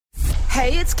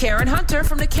Hey, it's Karen Hunter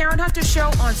from The Karen Hunter Show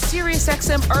on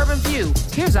SiriusXM Urban View.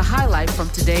 Here's a highlight from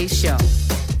today's show.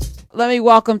 Let me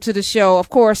welcome to the show, of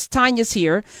course, Tanya's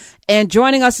here. And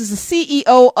joining us is the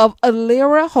CEO of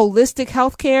Ilera Holistic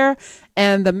Healthcare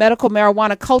and the medical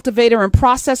marijuana cultivator and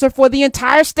processor for the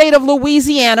entire state of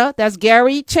Louisiana. That's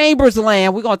Gary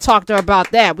Chambersland. We're going to talk to her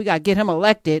about that. We got to get him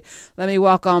elected. Let me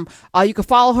welcome. You can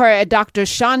follow her at Dr.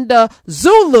 Shonda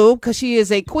Zulu because she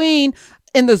is a queen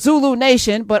in the Zulu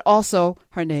nation, but also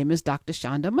her name is Dr.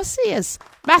 Shonda Macias.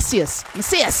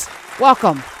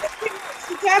 Welcome.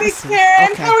 Daddy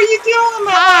Karen, okay. How are you doing,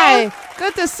 Mama? Hi,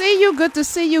 good to see you.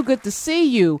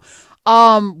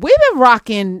 We've been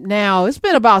rocking now. It's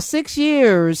been about 6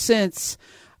 years since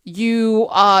you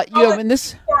in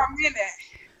this. For a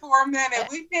minute.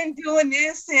 We've been doing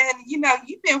this, and you've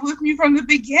been with me from the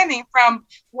beginning. From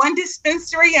one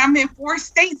dispensary, I'm in 4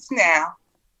 states now.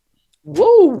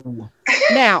 Woo!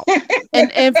 Now,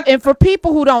 and for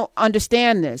people who don't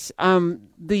understand this,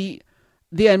 the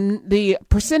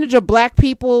percentage of Black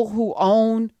people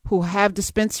who have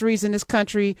dispensaries in this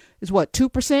country is what,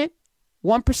 2%,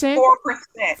 1%,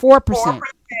 4%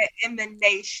 in the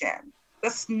nation.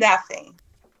 That's nothing.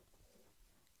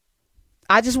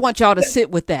 I just want y'all to sit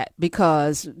with that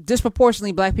because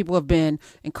disproportionately Black people have been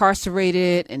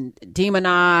incarcerated and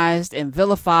demonized and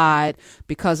vilified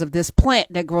because of this plant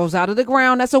that grows out of the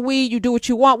ground. That's a weed. You do what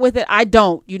you want with it. I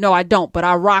don't. I don't. But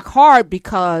I rock hard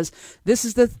because this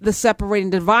is the separating,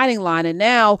 dividing line. And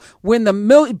now when the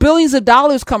billions of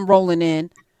dollars come rolling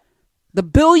in, the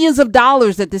billions of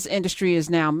dollars that this industry is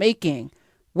now making,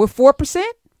 we're 4%.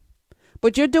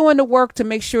 But you're doing the work to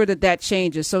make sure that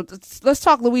changes. So let's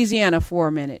talk Louisiana for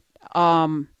a minute.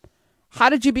 How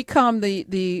did you become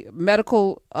the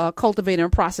medical cultivator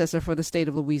and processor for the state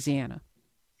of Louisiana?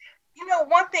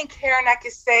 One thing, Karen, I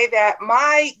could say that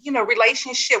my,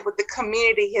 relationship with the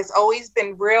community has always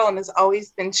been real and has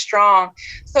always been strong.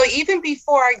 So even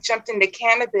before I jumped into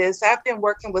cannabis, I've been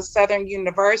working with Southern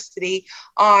University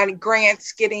on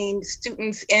grants, getting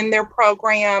students in their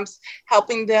programs,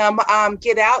 helping them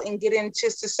get out and get into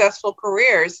successful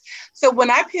careers. So when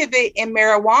I pivot in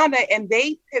marijuana and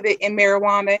they pivot in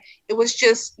marijuana, it was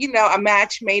just, a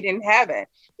match made in heaven.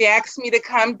 They asked me to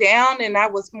come down and I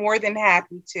was more than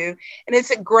happy to. And it's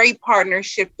a great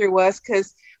partnership through us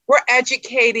because we're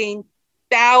educating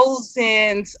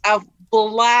thousands of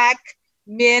Black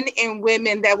men and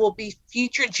women that will be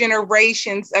future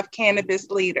generations of cannabis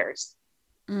leaders.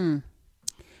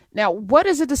 Now, what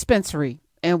is a dispensary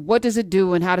and what does it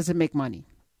do and how does it make money?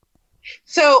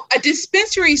 So a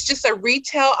dispensary is just a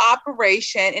retail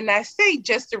operation. And I say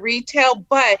just a retail,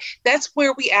 but that's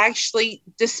where we actually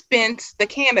dispense the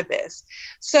cannabis.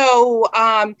 So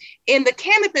in the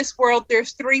cannabis world,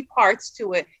 there's 3 parts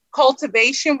to it.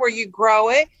 Cultivation, where you grow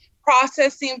it,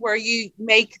 processing, where you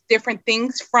make different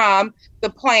things from the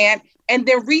plant, and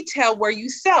then retail, where you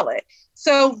sell it.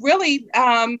 So really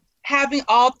having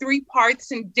all 3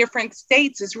 parts in different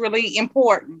states is really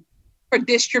important for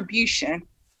distribution.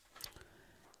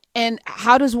 And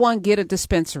how does one get a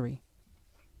dispensary?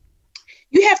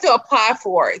 You have to apply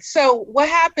for it. So what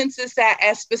happens is that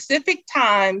at specific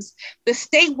times, the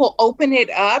state will open it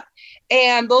up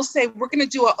and they'll say, we're going to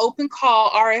do an open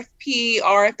call, RFP,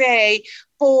 RFA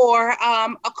for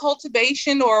a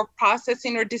cultivation or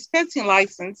processing or dispensing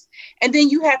license. And then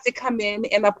you have to come in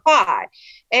and apply.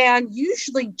 And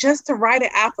usually just to write an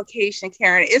application,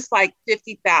 Karen, it's like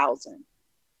 $50,000.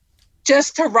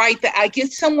 Just to write I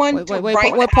get someone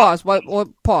wait, pause. Who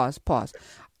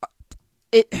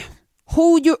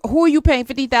are you paying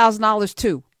 $50,000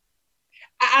 to?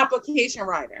 An application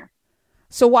writer.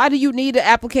 So why do you need an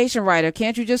application writer?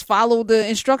 Can't you just follow the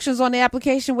instructions on the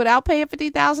application without paying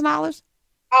 $50,000?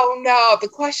 Oh no, the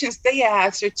questions they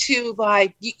ask are too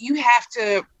you have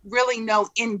to really know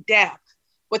in depth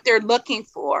what they're looking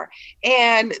for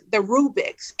and the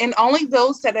rubrics, and only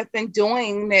those that have been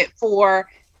doing it for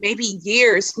maybe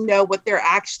years know what they're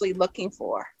actually looking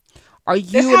for. Are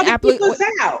you an applicant?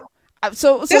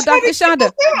 So Dr.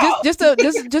 Shonda, just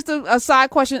a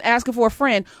side question asking for a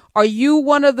friend. Are you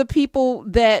one of the people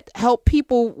that help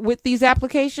people with these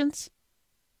applications?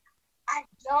 I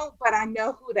don't, but I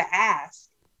know who to ask.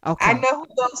 Okay. I know who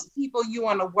those people you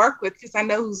want to work with because I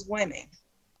know who's winning.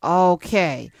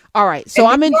 Okay. All right. So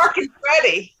I'm in New York is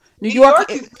ready. New York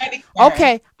is ready.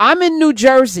 Okay. I'm in New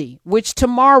Jersey, which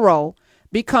tomorrow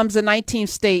becomes the 19th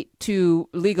state to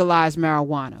legalize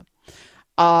marijuana.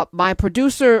 My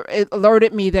producer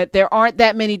alerted me that there aren't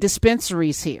that many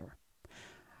dispensaries here.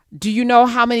 Do you know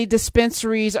how many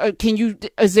dispensaries?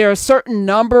 Is there a certain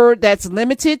number that's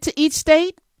limited to each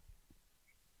state?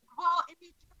 Well, in New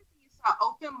Jersey, it's an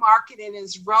open market and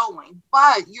is rolling,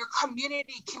 but your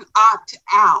community can opt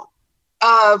out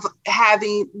of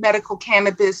having medical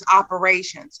cannabis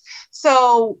operations.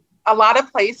 So a lot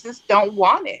of places don't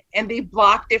want it and they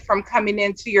blocked it from coming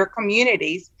into your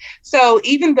communities. So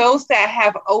even those that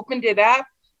have opened it up,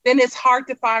 then it's hard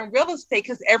to find real estate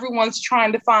because everyone's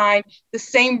trying to find the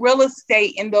same real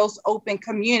estate in those open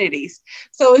communities.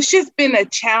 So it's just been a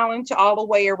challenge all the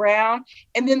way around.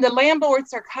 And then the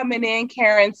landlords are coming in,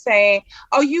 Karen, saying,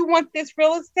 oh, you want this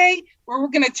real estate? Well, we're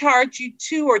going to charge you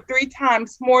 2 or 3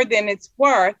 times more than it's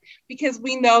worth because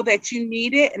we know that you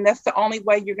need it. And that's the only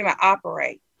way you're going to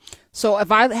operate. So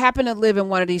if I happen to live in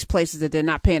one of these places that they're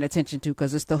not paying attention to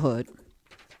because it's the hood,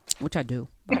 which I do,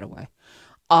 by the way,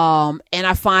 and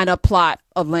I find a plot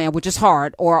of land, which is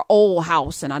hard, or an old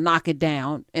house, and I knock it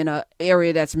down in an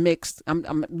area that's mixed.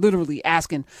 I'm literally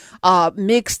asking,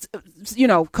 mixed,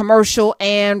 commercial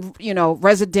and,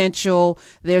 residential.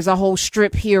 There's a whole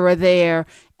strip here or there,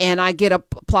 and I get a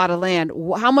plot of land.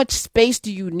 How much space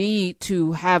do you need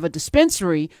to have a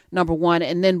dispensary, number one?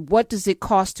 And then what does it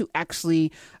cost to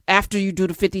actually, after you do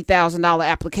the $50,000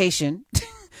 application,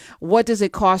 what does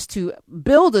it cost to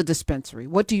build a dispensary?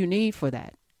 What do you need for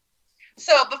that?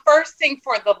 So the first thing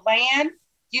for the land,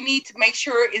 you need to make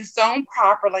sure it's zoned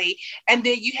properly. And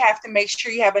then you have to make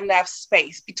sure you have enough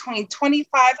space. Between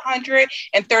 2,500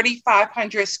 and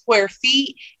 3,500 square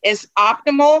feet is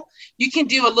optimal. You can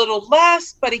do a little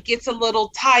less, but it gets a little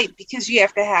tight because you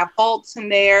have to have vaults in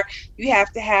there. You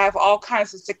have to have all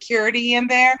kinds of security in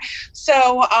there.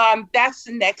 So that's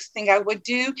the next thing I would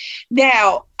do.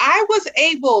 Now, I was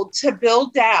able to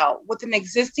build out with an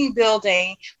existing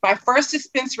building my first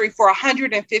dispensary for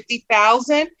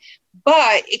 $150,000.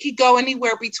 But it could go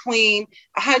anywhere between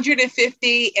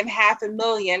 150 and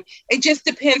 $500,000. It just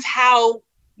depends how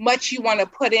much you want to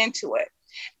put into it.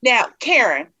 Now,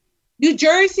 Karen, New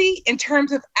Jersey, in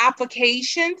terms of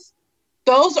applications,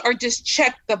 those are just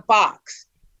check the box.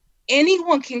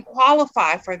 Anyone can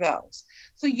qualify for those.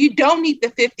 So you don't need the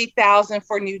 $50,000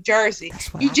 for New Jersey.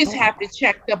 You just have to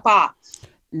check the box.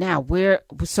 Now,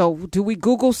 so do we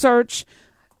Google search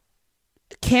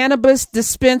cannabis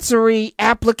dispensary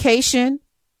application?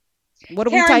 What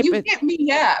do we type in? You hit me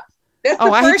up.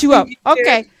 I hit you up.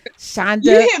 Okay.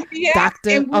 Shonda, doctor.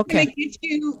 Okay. We're going to get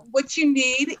you what you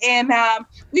need. And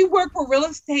we work with real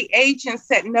estate agents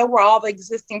that know where all the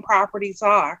existing properties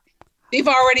are. They've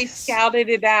already scouted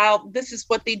it out. This is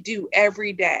what they do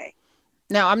every day.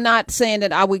 Now, I'm not saying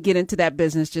that I would get into that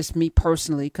business, just me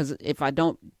personally, because if I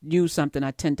don't use something,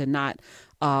 I tend to not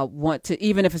want to,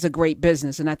 even if it's a great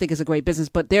business. And I think it's a great business.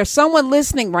 But there's someone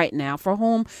listening right now for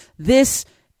whom this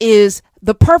is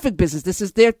the perfect business. This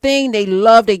is their thing. They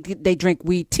love, they drink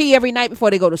weed tea every night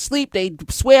before they go to sleep. They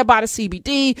swear by the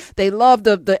CBD. They love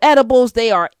the edibles.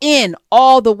 They are in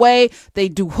all the way. They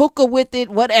do hookah with it,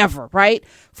 whatever, right?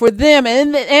 For them,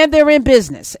 and they're in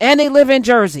business and they live in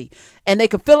Jersey and they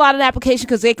can fill out an application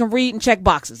because they can read and check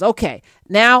boxes. Okay.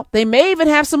 Now they may even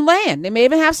have some land.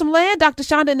 Dr.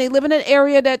 Shonda, and they live in an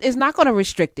area that is not going to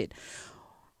restrict it.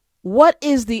 What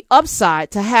is the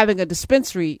upside to having a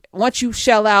dispensary once you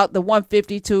shell out the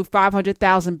 150 to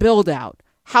 500,000 build out?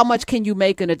 How much can you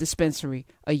make in a dispensary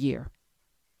a year?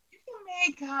 You can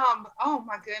make, oh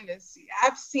my goodness,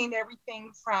 I've seen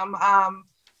everything from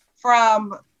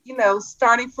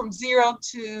starting from 0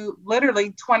 to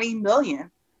literally 20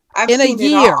 million. In a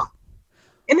year.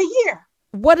 In a year.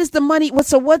 What is the money?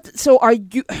 So are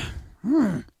you?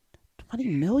 20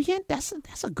 million? That's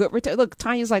a good return. Look,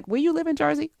 Tanya's like, where you live in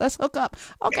Jersey? Let's hook up.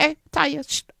 Okay, Tanya,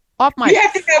 off mic. You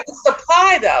have to have the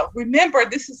supply, though. Remember,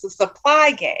 this is a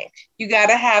supply game. You got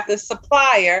to have the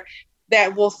supplier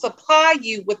that will supply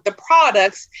you with the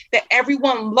products that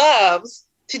everyone loves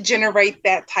to generate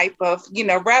that type of,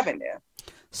 revenue.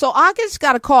 So I just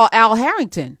got to call Al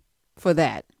Harrington for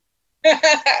that.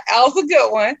 Al's a good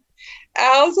one.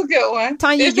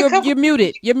 Tanya, you're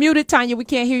muted. You're muted, Tanya. We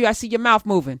can't hear you. I see your mouth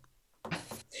moving.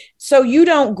 So you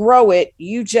don't grow it,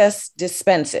 you just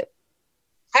dispense it.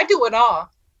 I do it all.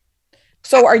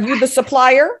 So are you the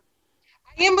supplier?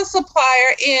 I am a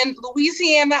supplier. In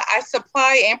Louisiana, I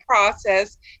supply and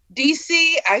process.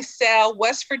 DC, I sell.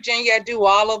 West Virginia, I do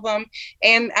all of them.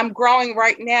 And I'm growing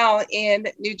right now in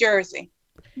New Jersey.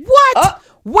 What?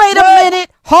 Wait a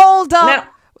minute. Hold up. Now,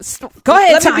 go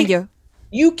ahead, Tanya.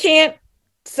 You can't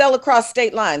sell across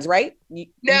state lines, right?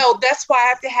 No, that's why I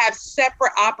have to have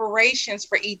separate operations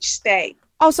for each state.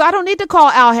 Oh, so I don't need to call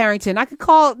Al Harrington. I could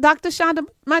call Dr. Shonda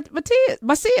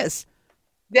Macias.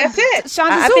 That's it.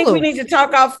 Shonda I think we need to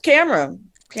talk off camera.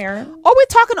 Karen? Oh, we're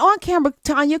talking on camera,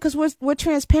 Tanya, because we're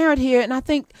transparent here. And I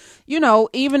think,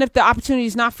 even if the opportunity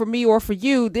is not for me or for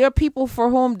you, there are people for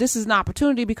whom this is an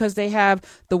opportunity because they have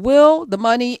the will, the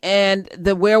money, and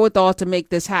the wherewithal to make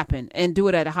this happen and do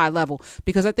it at a high level.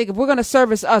 Because I think if we're going to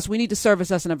service us, we need to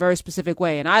service us in a very specific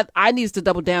way. And I need to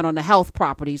double down on the health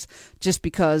properties just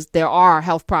because there are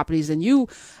health properties. And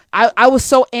I was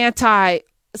so anti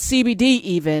CBD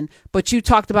even, but you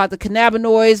talked about the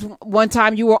cannabinoids one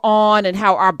time you were on and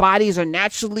how our bodies are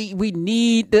naturally, we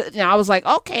need I was like,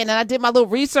 okay. And then I did my little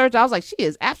research. I was like, she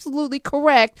is absolutely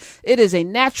correct. It is a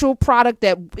natural product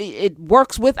that it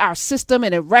works with our system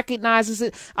and it recognizes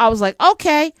it. I was like,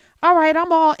 okay, all right,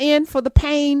 I'm all in for the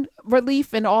pain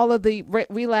relief and all of the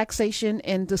relaxation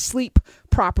and the sleep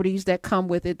properties that come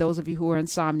with it. Those of you who are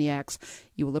insomniacs,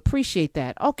 you will appreciate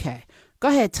that. Okay, go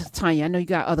ahead, Tanya. I know you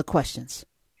got other questions.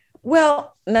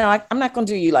 Well, no, I'm not going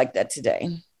to do you like that today.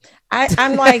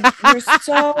 I'm like, you're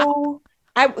so,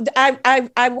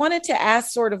 I wanted to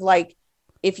ask sort of like,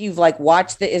 if you've like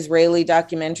watched the Israeli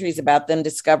documentaries about them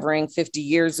discovering 50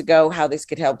 years ago, how this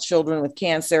could help children with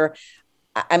cancer.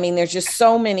 I mean, there's just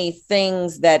so many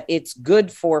things that it's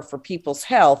good for people's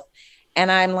health. And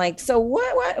I'm like, so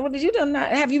what did you do?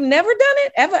 Have you never done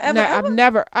it ever? No,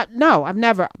 ever? I've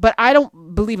never, but I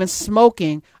don't believe in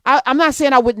smoking. I'm not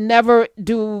saying I would never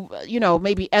do,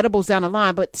 maybe edibles down the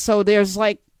line, but so there's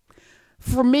like,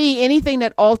 for me, anything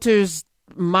that alters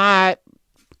my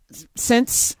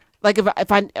sense, like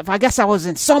if I guess I was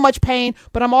in so much pain,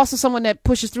 but I'm also someone that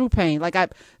pushes through pain. Like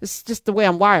it's just the way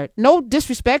I'm wired. No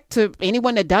disrespect to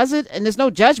anyone that does it, and there's no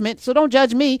judgment. So don't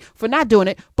judge me for not doing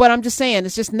it. But I'm just saying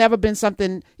it's just never been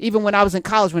something. Even when I was in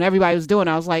college, when everybody was doing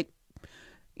it, I was like,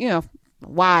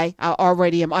 why? I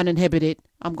already am uninhibited.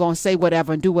 I'm going to say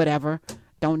whatever and do whatever.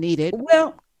 Don't need it.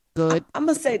 Well, good. I'm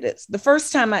going to say this. The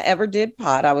first time I ever did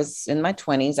pot, I was in my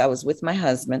 20s. I was with my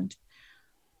husband.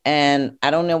 And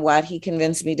I don't know why he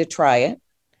convinced me to try it.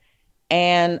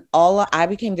 And I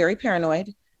became very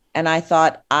paranoid. And I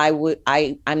thought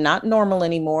I'm not normal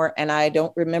anymore. And I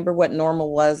don't remember what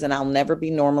normal was. And I'll never be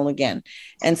normal again.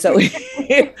 And so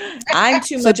I'm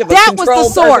too much of a control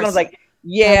person. I was like,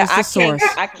 yeah,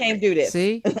 I can't do this.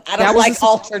 See, I don't like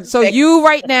altered. So you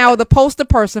right now, the poster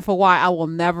person for why I will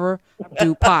never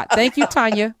do pot. Thank you,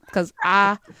 Tanya, because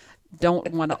I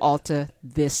don't want to alter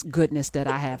this goodness that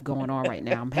I have going on right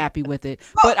now. I'm happy with it.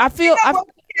 But I feel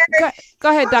go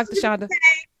ahead, Dr. Shonda. I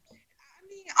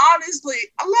mean, honestly,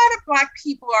 a lot of Black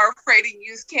people are afraid to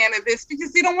use cannabis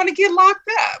because they don't want to get locked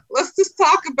up. Let's just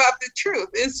talk about the truth.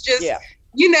 It's just,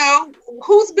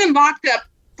 who's been locked up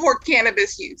for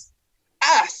cannabis use?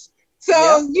 Us.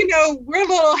 So, we're a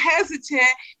little hesitant,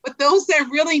 but those that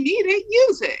really need it,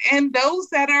 use it. And those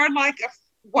that are like,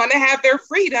 want to have their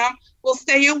freedom will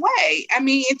stay away. I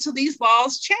mean, until these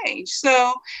laws change.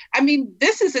 So, I mean,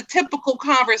 this is a typical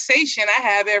conversation I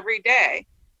have every day.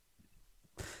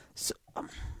 So,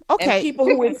 okay. And people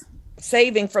who is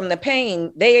saving from the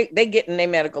pain, they getting their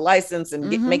medical license and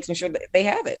making sure that they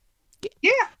have it.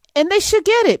 Yeah. And they should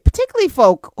get it, particularly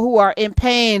folk who are in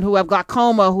pain, who have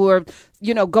glaucoma, who are,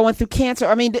 going through cancer.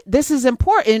 I mean, this is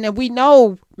important. And we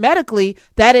know medically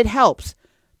that it helps,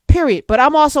 period. But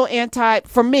I'm also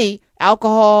for me,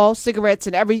 alcohol, cigarettes,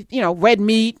 and red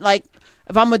meat. Like,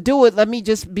 if I'm going to do it, let me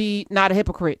just be not a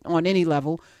hypocrite on any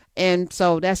level. And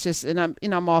so that's just, and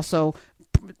I'm also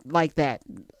like that,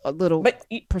 a little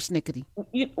persnickety.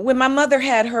 When my mother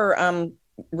had her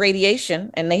radiation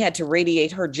and they had to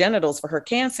radiate her genitals for her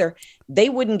cancer, they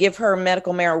wouldn't give her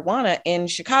medical marijuana in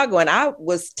Chicago. And I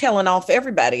was telling off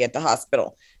everybody at the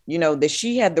hospital, that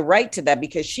she had the right to that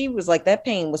because she was like, that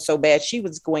pain was so bad. She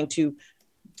was going to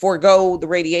forego the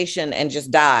radiation and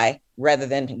just die rather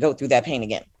than go through that pain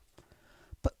again.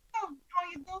 But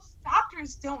those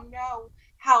doctors don't know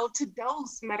how to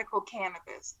dose medical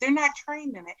cannabis. They're not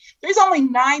trained in it. There's only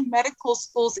 9 medical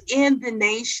schools in the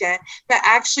nation that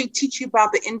actually teach you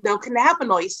about the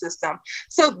endocannabinoid system.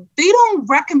 So they don't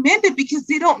recommend it because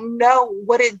they don't know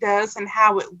what it does and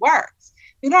how it works.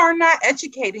 They are not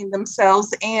educating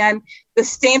themselves, and the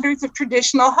standards of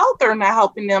traditional health are not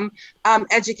helping them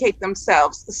educate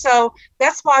themselves. So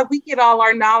that's why we get all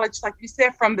our knowledge, like you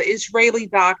said, from the Israeli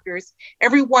doctors,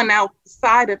 everyone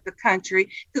outside of the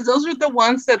country, because those are the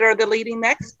ones that are the leading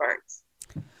experts.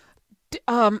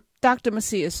 Dr.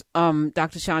 Macias,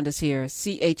 Dr. Shonda's here,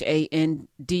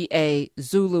 Chanda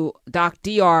Zulu,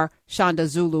 Dr. Shonda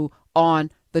Zulu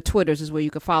on the Twitters is where you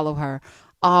can follow her.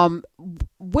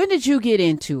 When did you get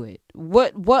into it?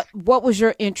 What was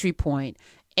your entry point?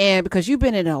 And because you've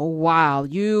been in it a while,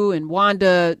 you and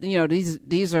Wanda,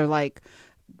 these are like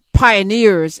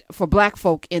pioneers for Black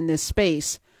folk in this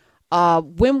space.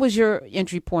 When was your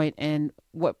entry point, and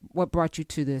what brought you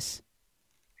to this?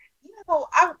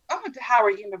 I went to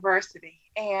Howard University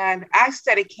and I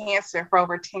studied cancer for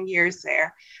over 10 years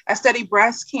there. I studied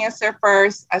breast cancer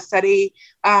first. I studied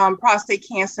prostate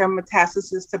cancer,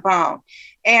 metastasis to bone.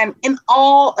 And in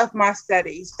all of my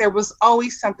studies, there was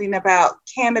always something about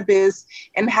cannabis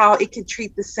and how it could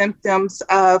treat the symptoms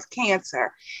of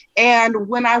cancer. And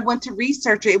when I went to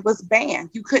research it, it was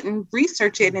banned. You couldn't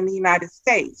research it in the United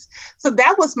States. So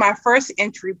that was my first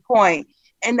entry point.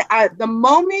 And the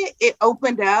moment it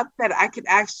opened up that I could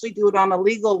actually do it on a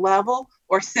legal level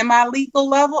or semi-legal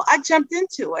level, I jumped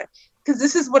into it because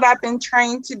this is what I've been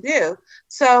trained to do.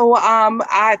 So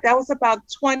that was about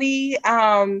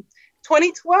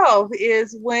 2012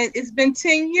 is when it's been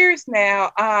 10 years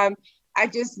now. I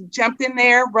just jumped in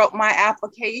there, wrote my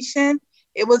application.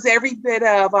 It was every bit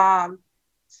of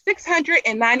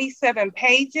 697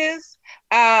 pages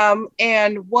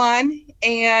and won.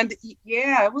 And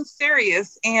yeah, it was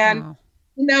serious and, Wow.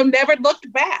 Never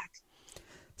looked back.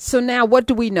 So now what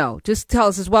do we know? Just tell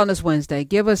us, it's Wellness Wednesday.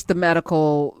 Give us the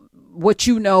medical, what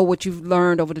you know, what you've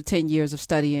learned over the 10 years of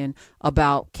studying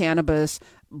about cannabis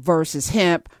versus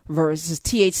hemp versus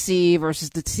THC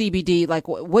versus the CBD. Like,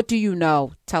 what do you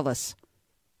know? Tell us.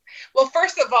 Well,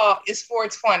 first of all, it's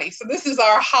 420. So this is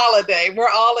our holiday. We're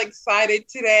all excited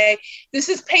today. This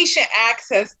is Patient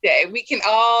Access Day. We can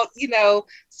all,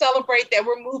 celebrate that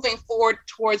we're moving forward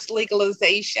towards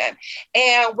legalization.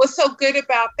 And what's so good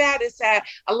about that is that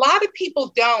a lot of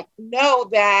people don't know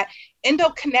that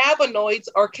endocannabinoids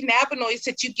or cannabinoids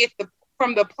that you get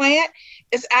from the plant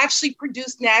is actually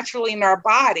produced naturally in our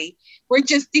body. We're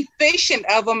just deficient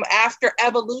of them after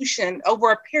evolution.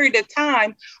 Over a period of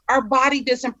time, our body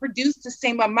doesn't produce the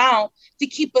same amount to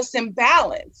keep us in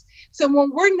balance. So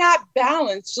when we're not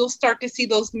balanced, you'll start to see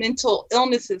those mental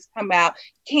illnesses come out,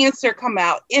 cancer come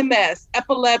out, MS,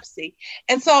 epilepsy.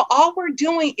 And so all we're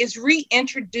doing is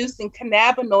reintroducing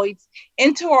cannabinoids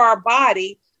into our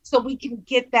body so we can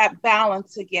get that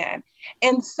balance again.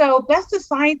 And so that's the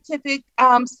scientific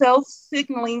cell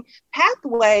signaling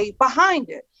pathway behind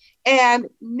it. And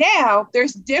now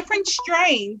there's different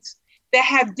strains that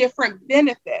have different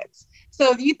benefits.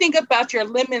 So if you think about your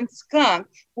lemon skunk,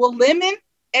 well, lemon,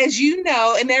 as you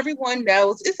know, and everyone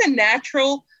knows, is a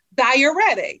natural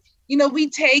diuretic. We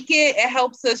take it, it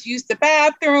helps us use the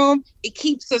bathroom, it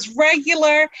keeps us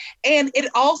regular, and it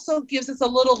also gives us a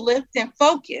little lift and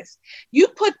focus. You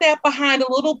put that behind a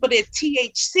little bit of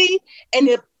THC and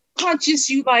it punches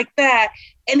you like that,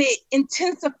 and it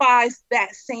intensifies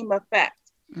that same effect.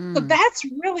 So that's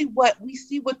really what we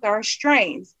see with our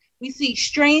strains. We see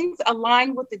strains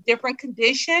aligned with a different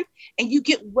condition, and you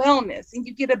get wellness and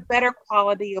you get a better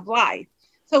quality of life.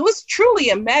 So it's truly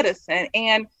a medicine.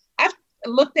 And I've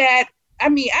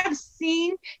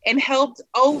seen and helped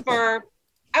over,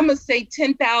 I'm going to say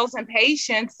 10,000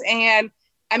 patients. And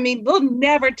they'll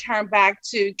never turn back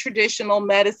to traditional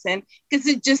medicine because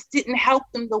it just didn't help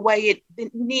them the way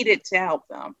it needed to help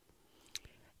them.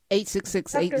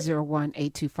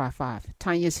 866-801-8255.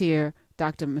 Tanya's here.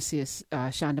 Dr. Macias,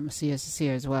 Chanda Macias is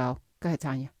here as well. Go ahead,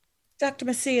 Tanya. Dr.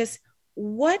 Macias,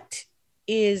 what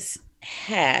is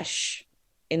hash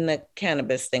in the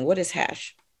cannabis thing? What is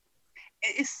hash?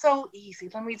 It's so easy.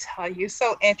 Let me tell you, it's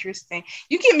so interesting.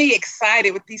 You get me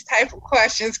excited with these type of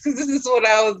questions because this is what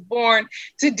I was born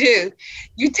to do.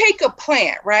 You take a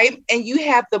plant, right? And you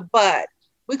have the bud.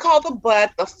 We call the bud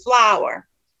the flower.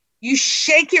 You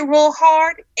shake it real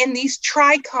hard and these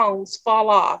trichomes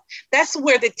fall off. That's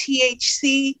where the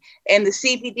THC and the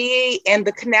CBD and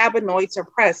the cannabinoids are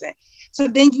present. So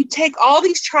then you take all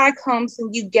these trichomes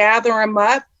and you gather them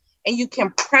up and you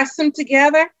can press them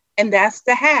together, and that's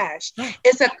the hash.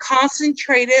 It's a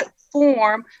concentrated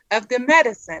form of the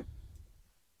medicine.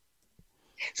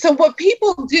 So what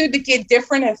people do to get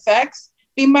different effects,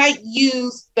 they might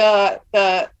use the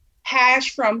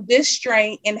hash from this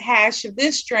strain and hash of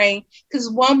this strain,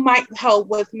 because one might help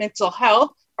with mental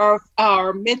health or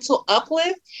mental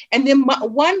uplift. And then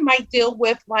one might deal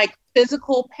with like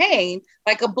physical pain,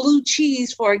 like a blue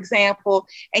cheese, for example,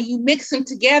 and you mix them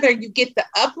together, you get the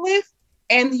uplift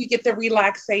and you get the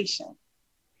relaxation.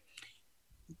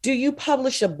 Do you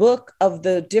publish a book of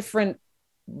the different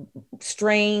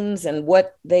strains and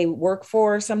what they work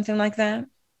for or something like that?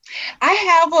 I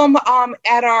have them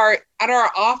at our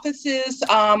offices,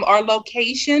 our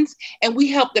locations, and we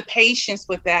help the patients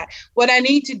with that. What I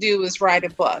need to do is write a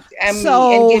book.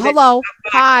 Hello.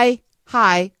 Hi.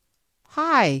 How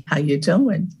you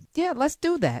doing? Yeah, let's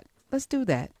do that.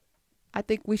 I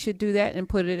think we should do that and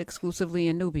put it exclusively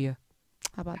in Nubia.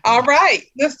 How about that? All right,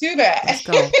 let's do that.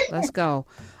 Let's go.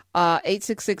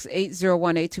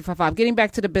 866-801-8255. Getting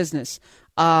back to the business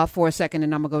for a second,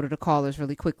 and I'm going to go to the callers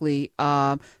really quickly.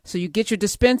 So you get your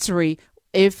dispensary.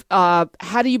 How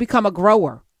do you become a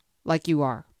grower like you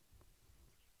are?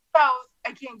 So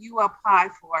again, you apply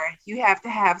for it. You have to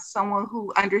have someone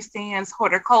who understands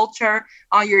horticulture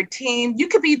on your team. You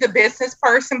could be the business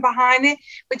person behind it,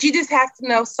 but you just have to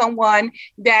know someone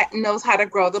that knows how to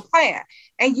grow the plant.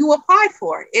 And you apply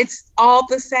for it. It's all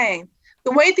the same.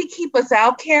 The way they keep us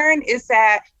out, Karen, is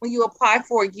that when you apply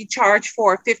for it, you charge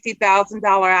for a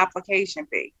 $50,000 application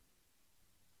fee.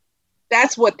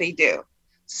 That's what they do.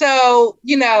 So,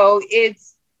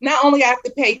 it's not only I have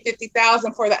to pay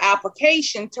 $50,000 for the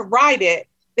application to write it,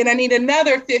 then I need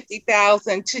another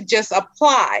 $50,000 to just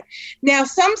apply. Now,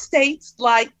 some states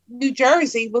like New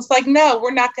Jersey was like, no,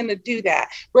 we're not going to do that.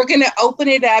 We're going to open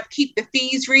it up, keep the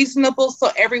fees reasonable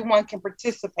so everyone can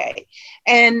participate.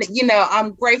 And,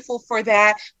 I'm grateful for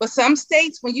that. But some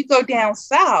states, when you go down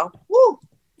south,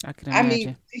 I can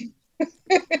imagine.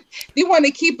 They want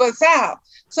to keep us out.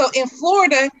 So in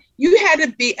Florida, you had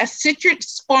to be a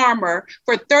citrus farmer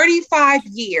for 35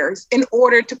 years in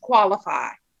order to qualify.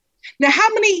 Now,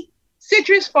 how many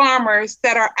citrus farmers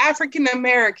that are African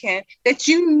American that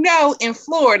in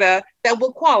Florida that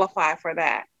will qualify for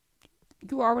that?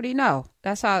 You already know.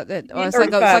 That's how it's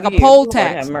like a poll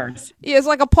tax. Yeah, it's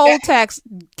like a poll tax.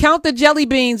 Count the jelly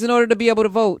beans in order to be able to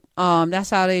vote. That's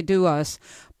how they do us.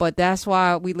 But that's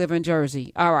why we live in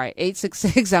Jersey. All right,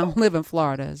 866. I don't live in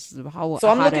Florida. So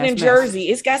I'm looking in Jersey.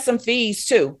 It's got some fees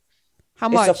too. How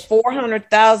much? It's a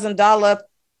 $400,000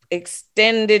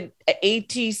 extended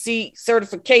ATC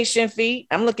certification fee.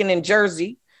 I'm looking in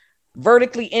Jersey.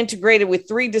 Vertically integrated with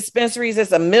 3 dispensaries. It's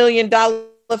 $1 million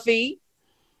fee.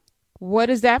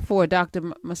 What is that for,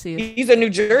 Dr. Macias? These are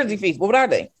New Jersey fees. What are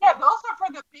they? Yeah, those are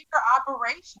for the bigger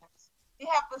operations. They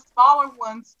have the smaller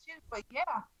ones too, but yeah.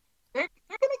 They're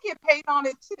going to get paid on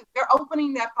it too. They're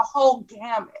opening up a whole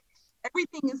gamut.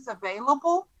 Everything is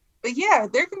available. But yeah,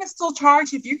 they're going to still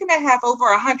charge. If you're going to have over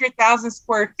 100,000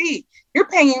 square feet, you're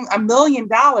paying $1 million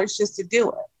just to do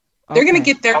it. They're going to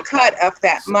get their cut of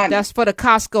that money. That's for the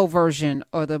Costco version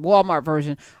or the Walmart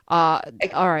version. All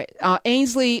right.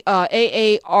 Ainsley,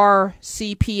 AARCPA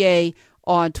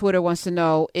on Twitter wants to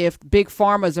know if Big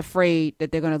Pharma is afraid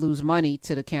that they're going to lose money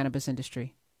to the cannabis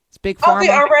industry. It's Big Pharma. Oh, they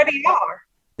already are.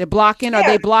 They're blocking? Yeah. Are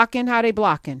they blocking? How are they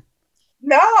blocking?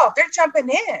 No, they're jumping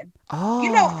in.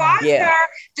 Oh, Pfizer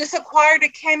just acquired a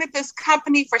cannabis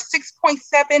company for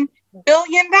 $6.7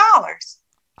 billion.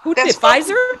 Who did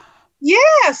Pfizer?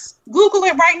 Yes. Google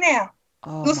it right now.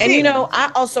 Oh. And,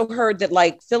 I also heard that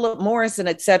like Philip Morris and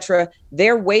et cetera,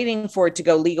 they're waiting for it to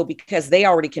go legal because they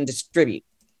already can distribute.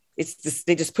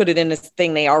 They just put it in this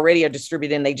thing they already are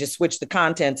distributing. They just switch the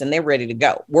contents and they're ready to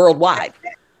go worldwide.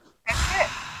 That's it.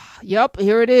 Yep,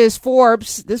 here it is.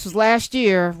 Forbes. This was last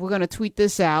year. We're going to tweet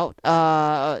this out.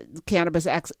 Cannabis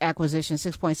acquisition,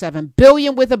 6.7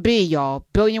 billion with a B, y'all.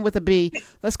 Billion with a B.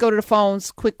 Let's go to the phones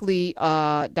quickly.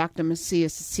 Dr.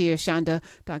 Macias, Shonda,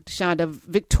 Dr. Shonda,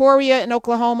 Victoria in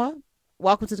Oklahoma.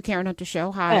 Welcome to the Karen Hunter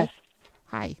Show. Hi. Yes.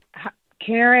 Hi.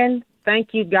 Karen,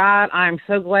 thank you, God. I'm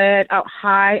so glad. Oh,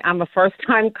 hi. I'm a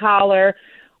first-time caller.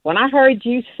 When I heard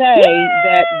you say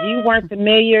that you weren't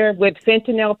familiar with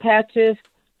fentanyl patches,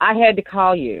 I had to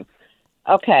call you.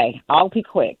 Okay, I'll be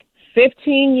quick.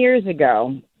 15 years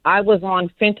ago, I was on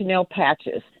fentanyl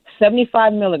patches,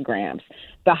 75 milligrams.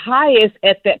 The highest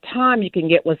at that time you can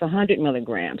get was 100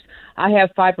 milligrams. I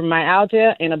have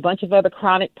fibromyalgia and a bunch of other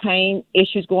chronic pain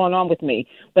issues going on with me.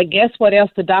 But guess what else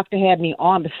the doctor had me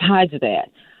on besides that?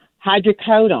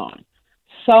 Hydrocodone,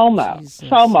 SOMO,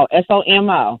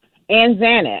 SOMO, and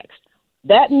Xanax.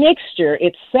 That mixture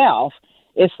itself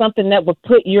is something that would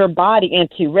put your body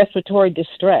into respiratory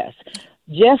distress.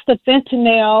 Just the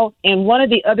fentanyl and one of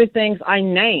the other things I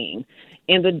named,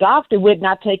 and the doctor would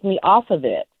not take me off of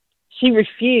it. She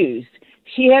refused.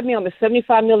 She had me on the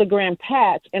 75 milligram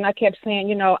patch, and I kept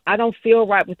saying, I don't feel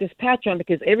right with this patch on,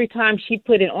 because every time she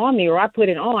put it on me or I put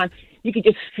it on, I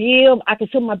could feel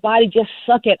my body just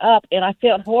suck it up, and I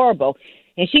felt horrible.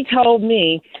 And she told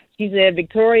me, she said,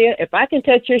 Victoria, if I can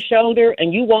touch your shoulder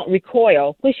and you won't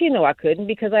recoil, well, she knew I couldn't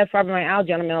because I have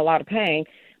fibromyalgia and I'm in a lot of pain,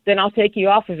 then I'll take you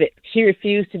off of it. She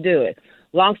refused to do it.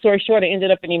 Long story short, I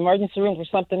ended up in the emergency room for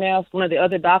something else. One of the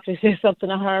other doctors said something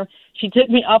to her. She took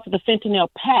me off of the fentanyl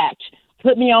patch,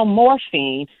 put me on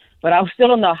morphine, but I was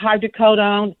still on the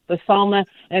hydrocodone, the Soma,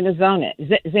 and the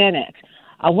Xanax.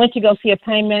 I went to go see a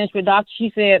pain management doctor.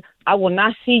 She said, I will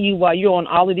not see you while you're on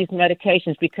all of these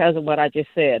medications because of what I just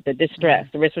said, the distress,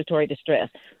 the respiratory distress.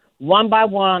 One by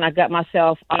one, I got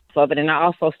myself off of it, and I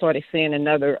also started seeing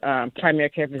another primary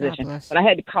care physician. But I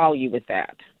had to call you with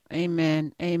that.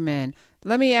 Amen. Amen.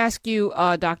 Let me ask you,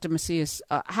 Dr. Macias,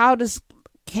 how does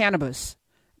cannabis,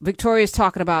 Victoria's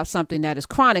talking about something that is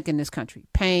chronic in this country,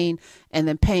 pain and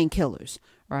then painkillers,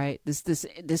 right?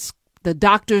 The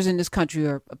doctors in this country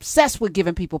are obsessed with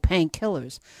giving people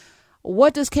painkillers.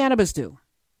 What does cannabis do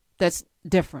that's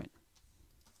different?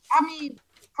 I mean,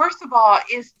 first of all,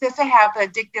 it doesn't have the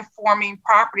addictive forming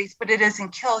properties, but it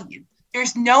doesn't kill you.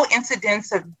 There's no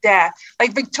incidence of death.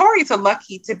 Like Victoria's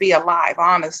lucky to be alive,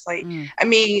 honestly. I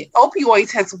mean,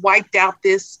 opioids has wiped out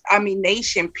this,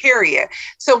 nation, period.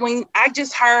 So when I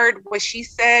just heard what she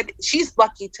said, she's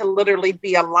lucky to literally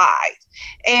be alive.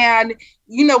 And,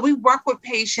 we work with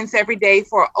patients every day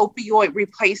for opioid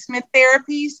replacement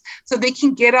therapies so they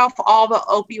can get off all the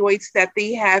opioids that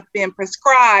they have been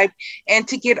prescribed and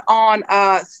to get on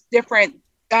a different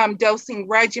dosing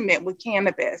regimen with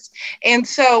cannabis. And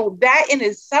so that in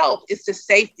itself is the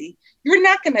safety. You're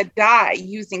not going to die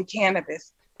using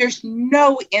cannabis. There's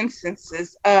no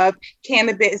instances of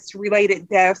cannabis related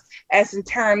deaths as in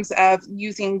terms of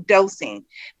using dosing.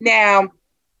 Now,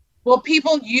 will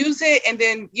people use it and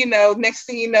then, next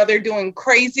thing you know, they're doing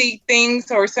crazy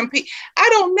things or some people, I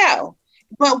don't know.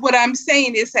 But what I'm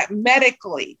saying is that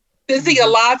medically,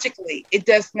 physiologically, it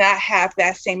does not have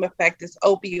that same effect as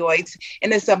opioids,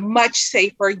 and it's a much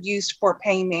safer use for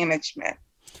pain management.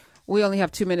 We only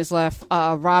have 2 minutes left.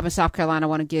 Rob in South Carolina, I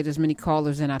want to get as many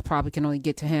callers in. I probably can only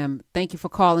get to him. Thank you for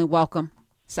calling. Welcome,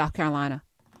 South Carolina.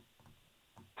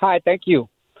 Hi, thank you.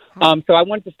 So I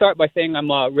wanted to start by saying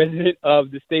I'm a resident of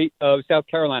the state of South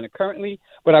Carolina currently,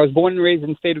 but I was born and raised in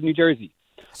the state of New Jersey.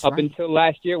 That's up right. Until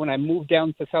last year when I moved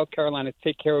down to South Carolina to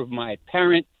take care of my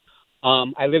parent.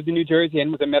 I lived in New Jersey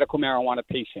and was a medical marijuana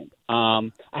patient. I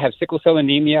have sickle cell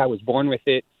anemia. I was born with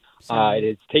it. It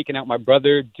has taken out my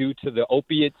brother due to the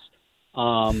opiates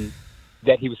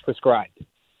that he was prescribed.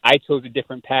 I chose a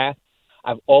different path.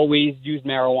 I've always used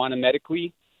marijuana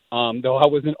medically, though I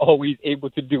wasn't always able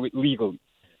to do it legally.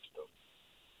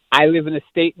 I live in a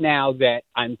state now that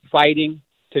I'm fighting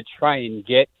to try and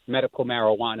get medical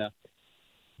marijuana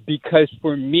because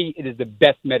for me, it is the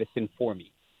best medicine for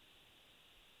me.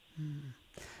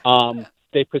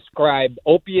 They prescribe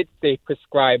opiates, they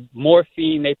prescribe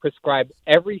morphine, they prescribe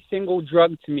every single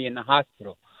drug to me in the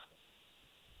hospital,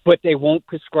 but they won't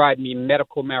prescribe me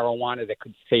medical marijuana that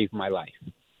could save my life.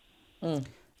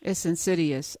 It's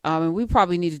insidious. And we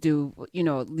probably need to do,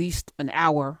 at least an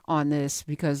hour on this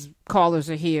because callers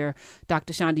are here.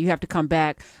 Dr. Shonda, you have to come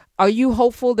back. Are you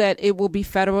hopeful that it will be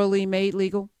federally made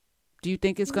legal? Do you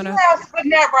think it's going to? Yes, but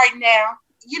not right now.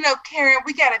 Karen,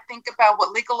 we got to think about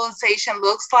what legalization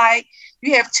looks like.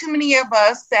 You have too many of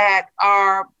us that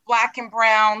are Black and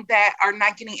brown that are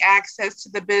not getting access to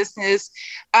the business.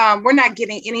 We're not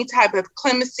getting any type of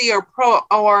clemency or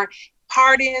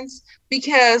pardons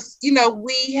because,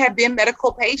 we have been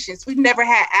medical patients. We've never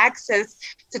had access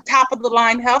to top of the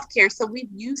line healthcare. So we've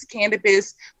used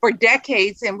cannabis for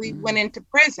decades and we went into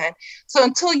prison. So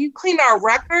until you clean our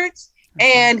records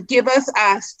and give us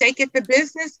a stake at the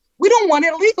business, we don't want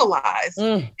it legalized.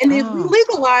 And if we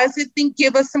legalize it, then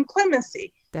give us some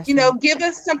clemency. Give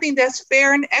us something that's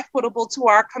fair and equitable to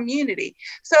our community.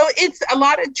 So it's a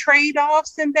lot of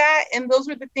trade-offs in that. And those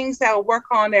are the things that I'll work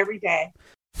on every day.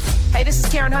 Hey, this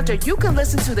is Karen Hunter. You can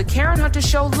listen to The Karen Hunter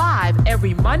Show live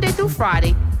every Monday through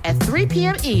Friday at 3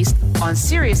 p.m. East on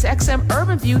SiriusXM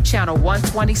Urban View Channel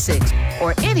 126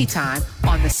 or anytime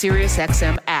on the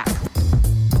SiriusXM app.